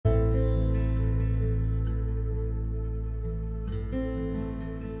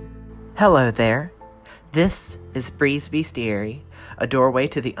Hello there. This is Bree's Bestiary, a doorway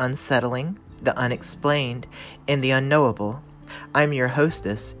to the unsettling, the unexplained, and the unknowable. I'm your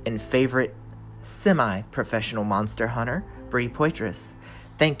hostess and favorite semi-professional monster hunter, Bree Poitras.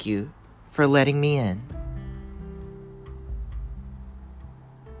 Thank you for letting me in.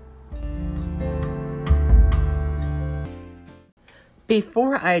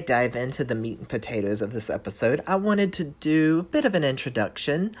 Before I dive into the meat and potatoes of this episode, I wanted to do a bit of an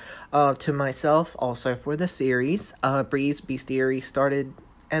introduction to myself, also for the series. Bree's Bestiary started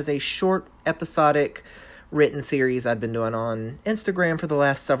as a short, episodic, written series I'd been doing on Instagram for the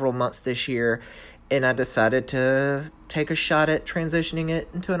last several months this year, and I decided to take a shot at transitioning it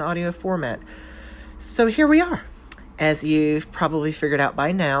into an audio format. So here we are. As you've probably figured out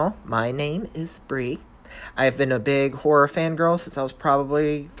by now, my name is Bree. I've been a big horror fangirl since I was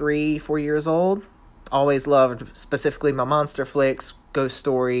probably 3-4 years old. Always loved specifically my monster flicks, ghost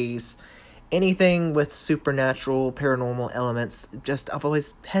stories, anything with supernatural, paranormal elements. I've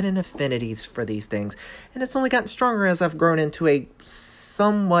always had an affinities for these things. And it's only gotten stronger as I've grown into a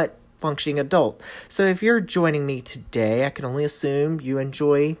somewhat functioning adult. So if you're joining me today, I can only assume you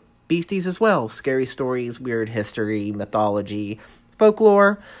enjoy beasties as well. Scary stories, weird history, mythology,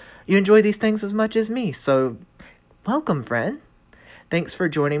 folklore. You enjoy these things as much as me, so welcome, friend. Thanks for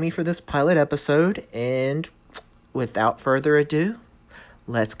joining me for this pilot episode, and without further ado,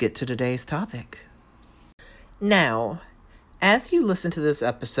 let's get to today's topic. Now, as you listen to this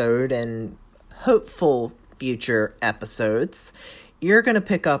episode and hopeful future episodes, you're going to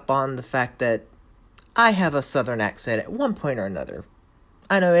pick up on the fact that I have a southern accent at one point or another.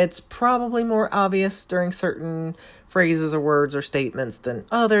 I know it's probably more obvious during certain phrases or words or statements than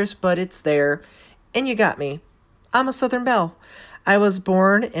others, but it's there, and you got me. I'm a Southern belle. I was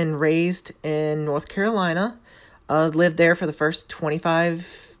born and raised in North Carolina, lived there for the first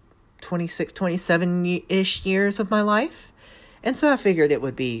 25, 26, 27-ish years of my life, and so I figured it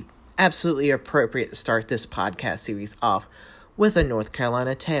would be absolutely appropriate to start this podcast series off with a North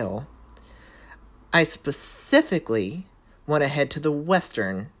Carolina tale. I specifically want to head to the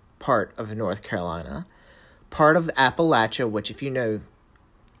western part of North Carolina, part of Appalachia, which if you know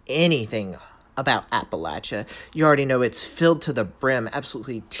anything about Appalachia, you already know it's filled to the brim,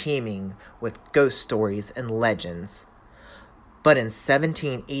 absolutely teeming with ghost stories and legends. But in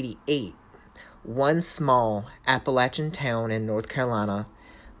 1788, one small Appalachian town in North Carolina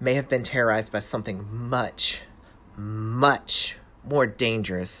may have been terrorized by something much, much more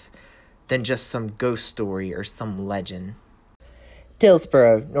dangerous than just some ghost story or some legend.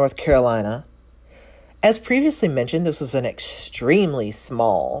 Dillsboro, North Carolina. As previously mentioned, this was an extremely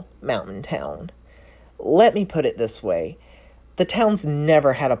small mountain town. Let me put it this way. The town's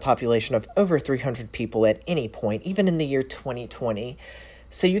never had a population of over 300 people at any point, even in the year 2020.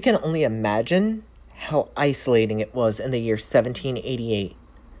 So you can only imagine how isolating it was in the year 1788.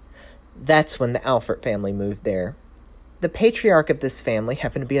 That's when the Alford family moved there. The patriarch of this family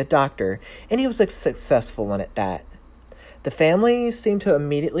happened to be a doctor, and he was a successful one at that. The family seemed to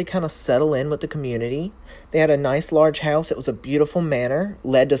immediately kind of settle in with the community. They had a nice large house. It was a beautiful manor,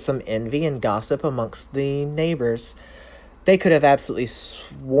 led to some envy and gossip amongst the neighbors. They could have absolutely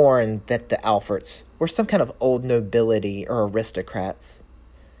sworn that the Alfords were some kind of old nobility or aristocrats.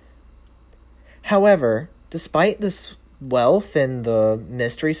 However, despite this wealth and the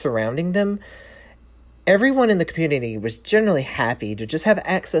mystery surrounding them, everyone in the community was generally happy to just have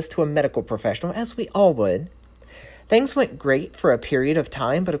access to a medical professional, as we all would. Things went great for a period of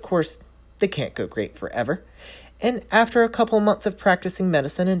time, but of course, they can't go great forever. And after a couple months of practicing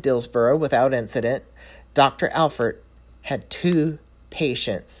medicine in Dillsboro without incident, Dr. Alford had 2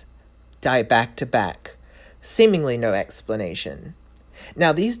 patients die back to back, seemingly no explanation.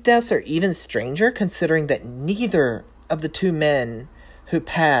 Now, these deaths are even stranger considering that neither of the 2 men who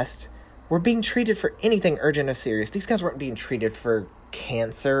passed were being treated for anything urgent or serious. These guys weren't being treated for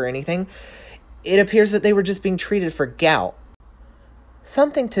cancer or anything. It appears that they were just being treated for gout.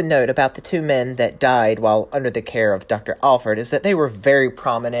 Something to note about the 2 men that died while under the care of Dr. Alford is that they were very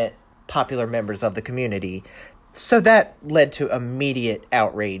prominent, popular members of the community. So that led to immediate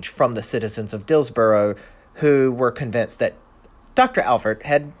outrage from the citizens of Dillsboro, who were convinced that Dr. Alford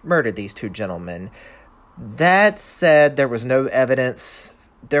had murdered these 2 gentlemen. That said, there was no evidence.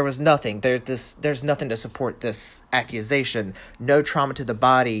 There was nothing. There's nothing to support this accusation. No trauma to the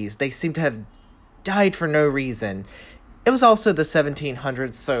bodies. They seem to have died for no reason. It was also the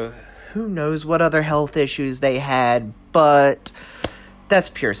 1700s, so who knows what other health issues they had, but that's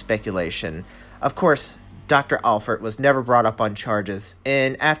pure speculation. Of course, Dr. Alford was never brought up on charges,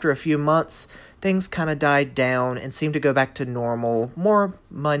 and after a few months, things kind of died down and seemed to go back to normal, more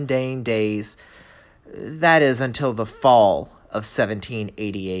mundane days. That is until the fall of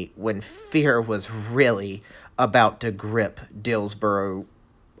 1788, when fear was really about to grip Dillsborough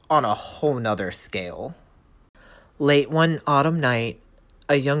on a whole nother scale. Late one autumn night,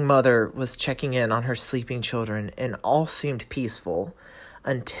 a young mother was checking in on her sleeping children, and all seemed peaceful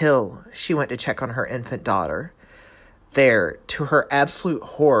until she went to check on her infant daughter. There, to her absolute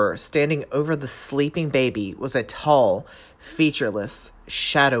horror, standing over the sleeping baby was a tall, featureless,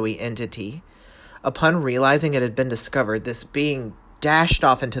 shadowy entity. Upon realizing it had been discovered, this being dashed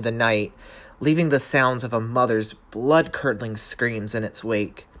off into the night, leaving the sounds of a mother's blood-curdling screams in its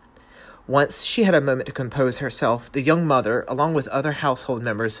wake. Once she had a moment to compose herself, the young mother, along with other household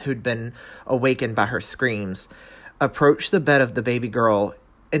members who'd been awakened by her screams, approached the bed of the baby girl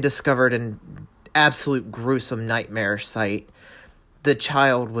and discovered an absolute gruesome nightmare sight. The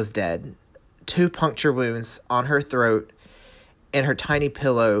child was dead. 2 puncture wounds on her throat, and her tiny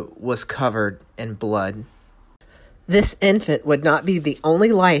pillow was covered in blood. This infant would not be the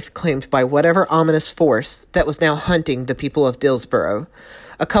only life claimed by whatever ominous force that was now hunting the people of Dillsborough.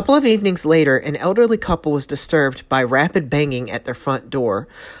 A couple of evenings later, an elderly couple was disturbed by rapid banging at their front door.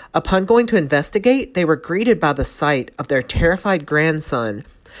 Upon going to investigate, they were greeted by the sight of their terrified grandson,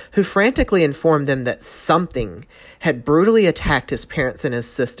 who frantically informed them that something had brutally attacked his parents and his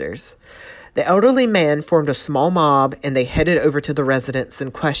sisters. The elderly man formed a small mob, and they headed over to the residence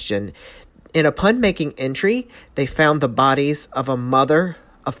in question. And upon making entry, they found the bodies of a mother,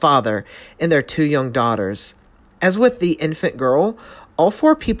 a father, and their 2 young daughters. As with the infant girl, all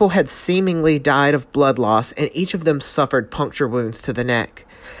 4 people had seemingly died of blood loss, and each of them suffered puncture wounds to the neck.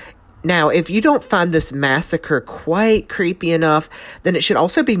 Now, if you don't find this massacre quite creepy enough, then it should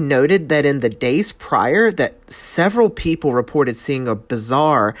also be noted that in the days prior, that several people reported seeing a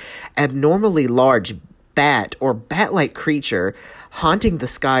bizarre, abnormally large bat or bat-like creature haunting the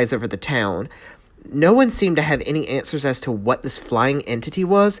skies over the town. No one seemed to have any answers as to what this flying entity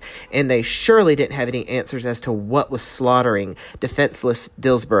was, and they surely didn't have any answers as to what was slaughtering defenseless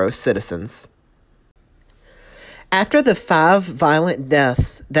Dillsborough citizens. After the 5 violent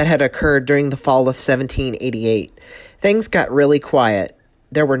deaths that had occurred during the fall of 1788, things got really quiet.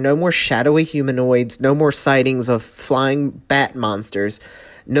 There were no more shadowy humanoids, no more sightings of flying bat monsters,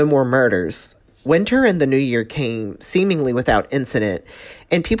 no more murders. Winter and the new year came seemingly without incident,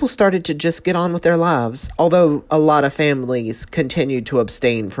 and people started to just get on with their lives, although a lot of families continued to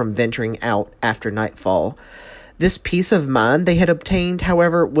abstain from venturing out after nightfall. This peace of mind they had obtained,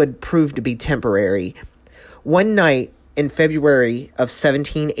 however, would prove to be temporary. One night in February of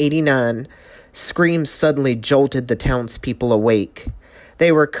 1789, screams suddenly jolted the townspeople awake.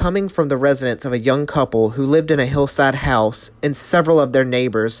 They were coming from the residence of a young couple who lived in a hillside house, and several of their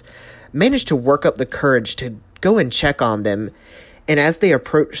neighbors managed to work up the courage to go and check on them. And as they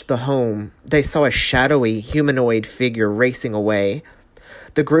approached the home, they saw a shadowy humanoid figure racing away.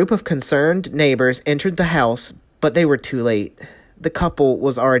 The group of concerned neighbors entered the house, but they were too late. The couple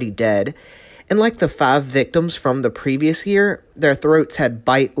was already dead, and like the 5 victims from the previous year, their throats had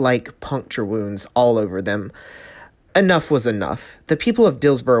bite-like puncture wounds all over them. Enough was enough. The people of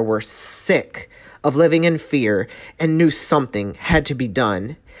Dillsborough were sick of living in fear and knew something had to be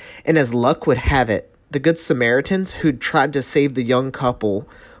done. And as luck would have it, the Good Samaritans who'd tried to save the young couple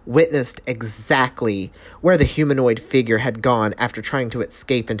witnessed exactly where the humanoid figure had gone after trying to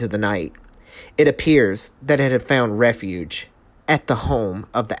escape into the night. It appears that it had found refuge at the home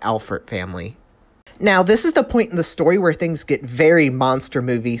of the Alford family. Now, this is the point in the story where things get very monster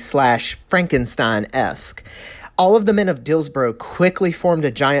movie / Frankenstein-esque. All of the men of Dillsborough quickly formed a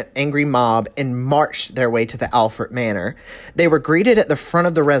giant angry mob and marched their way to the Alford Manor. They were greeted at the front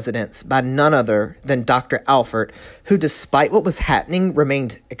of the residence by none other than Dr. Alford, who, despite what was happening,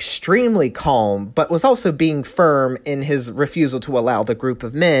 remained extremely calm, but was also being firm in his refusal to allow the group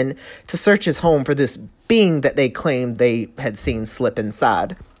of men to search his home for this being that they claimed they had seen slip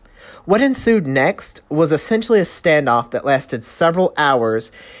inside. What ensued next was essentially a standoff that lasted several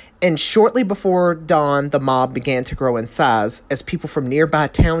hours, and shortly before dawn, the mob began to grow in size as people from nearby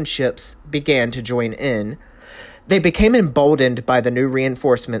townships began to join in. They became emboldened by the new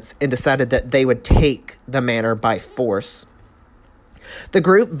reinforcements and decided that they would take the manor by force. The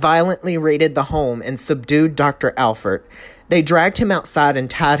group violently raided the home and subdued Dr. Alford. They dragged him outside and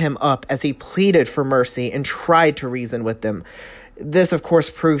tied him up as he pleaded for mercy and tried to reason with them. This, of course,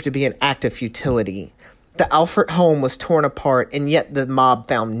 proved to be an act of futility. The Alford home was torn apart, and yet the mob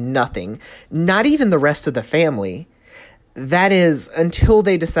found nothing, not even the rest of the family. That is, until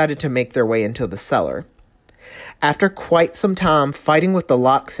they decided to make their way into the cellar. After quite some time fighting with the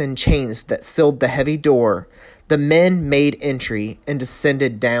locks and chains that sealed the heavy door, the men made entry and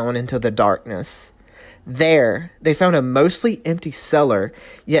descended down into the darkness. There, they found a mostly empty cellar,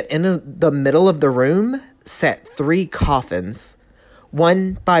 yet in the middle of the room sat 3 coffins.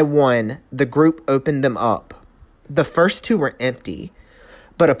 One by one, the group opened them up. The first 2 were empty,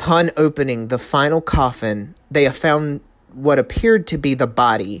 but upon opening the final coffin, they found what appeared to be the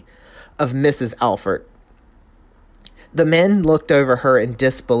body of Mrs. Alford. The men looked over her in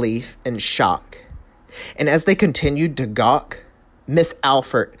disbelief and shock, and as they continued to gawk, Miss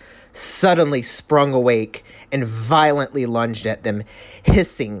Alford suddenly sprung awake and violently lunged at them,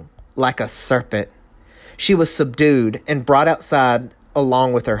 hissing like a serpent. She was subdued and brought outside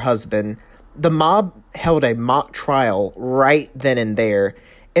along with her husband. The mob held a mock trial right then and there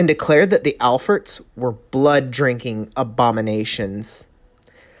and declared that the Alfords were blood-drinking abominations.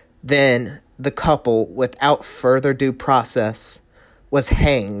 Then the couple, without further due process, was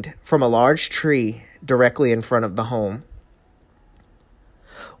hanged from a large tree directly in front of the home.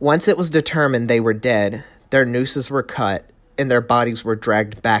 Once it was determined they were dead, their nooses were cut and their bodies were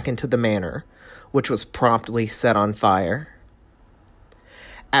dragged back into the manor, which was promptly set on fire.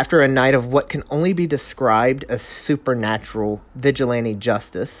 After a night of what can only be described as supernatural vigilante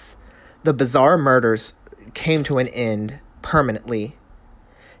justice, the bizarre murders came to an end permanently.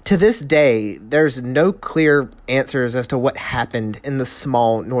 To this day, there's no clear answers as to what happened in the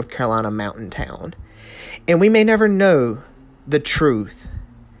small North Carolina mountain town, and we may never know the truth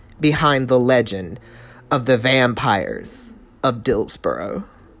behind the legend of the vampires of Dillsborough.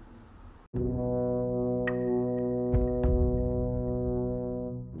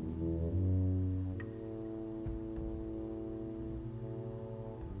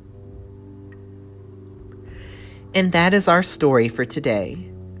 And that is our story for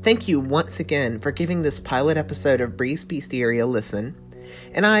today. Thank you once again for giving this pilot episode of Bree's Bestiary a listen.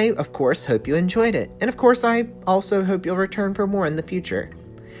 And I, of course, hope you enjoyed it. And of course, I also hope you'll return for more in the future.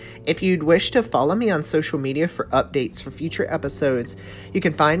 If you'd wish to follow me on social media for updates for future episodes, you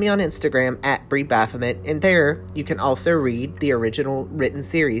can find me on Instagram at Bree Baphomet, and there you can also read the original written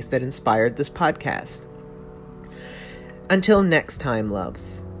series that inspired this podcast. Until next time,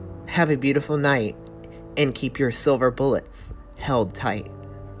 loves, have a beautiful night, and keep your silver bullets held tight.